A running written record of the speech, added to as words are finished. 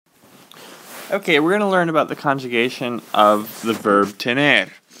Okay, we're going to learn about the conjugation of the verb tener,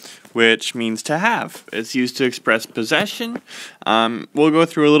 which means to have. It's used to express possession. We'll go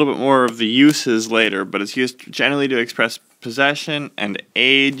through a little bit more of the uses later, but it's used generally to express possession and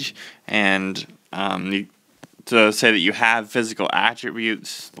age, and to say that you have physical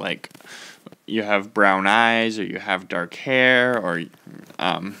attributes like you have brown eyes or you have dark hair, or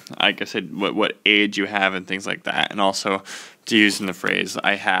like I said, what age you have and things like that, and also to use in the phrase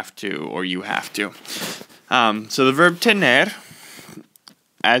I have to or you have to. So the verb tener,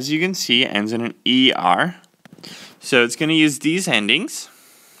 as you can see, ends in an ER. So it's going to use these endings.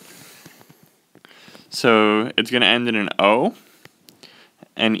 So it's going to end in an O,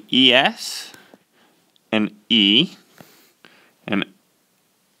 an ES, an E, an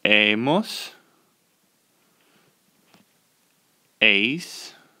hemos,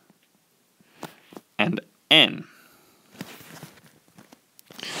 eis, and N.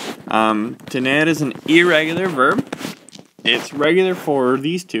 Tener is an irregular verb. It's regular for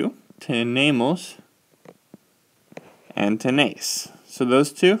these two, tenemos and tenéis. So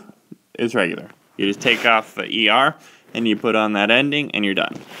those two is regular. You just take off the ER and you put on that ending and you're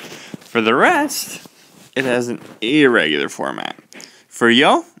done. For the rest, it has an irregular format. For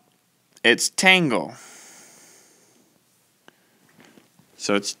yo, it's tango.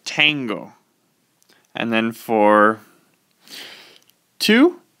 So it's tango. And then for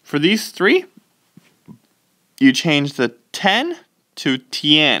for these three, you change the ten to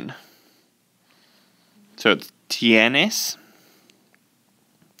tien. So it's tienes,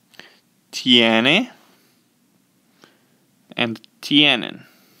 tiene, and tienen.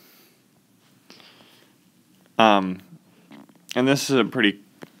 And this is a pretty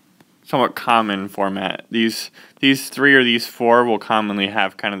somewhat common format. These three or these four will commonly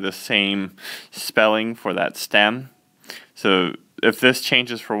have kind of the same spelling for that stem. So if this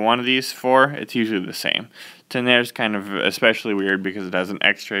changes for one of these four, it's usually the same. Tener is kind of especially weird because it has an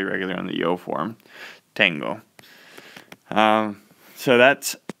extra irregular on the yo form, tango. So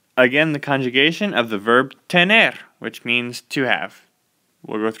that's, again, the conjugation of the verb tener, which means to have.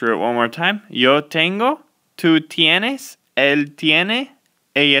 We'll go through it one more time. Yo tengo, tú tienes, él tiene,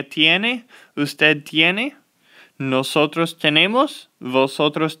 ella tiene, usted tiene, nosotros tenemos,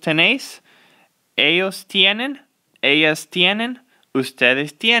 vosotros tenéis, ellos tienen, ellas tienen,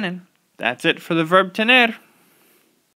 ustedes tienen. That's it for the verb tener.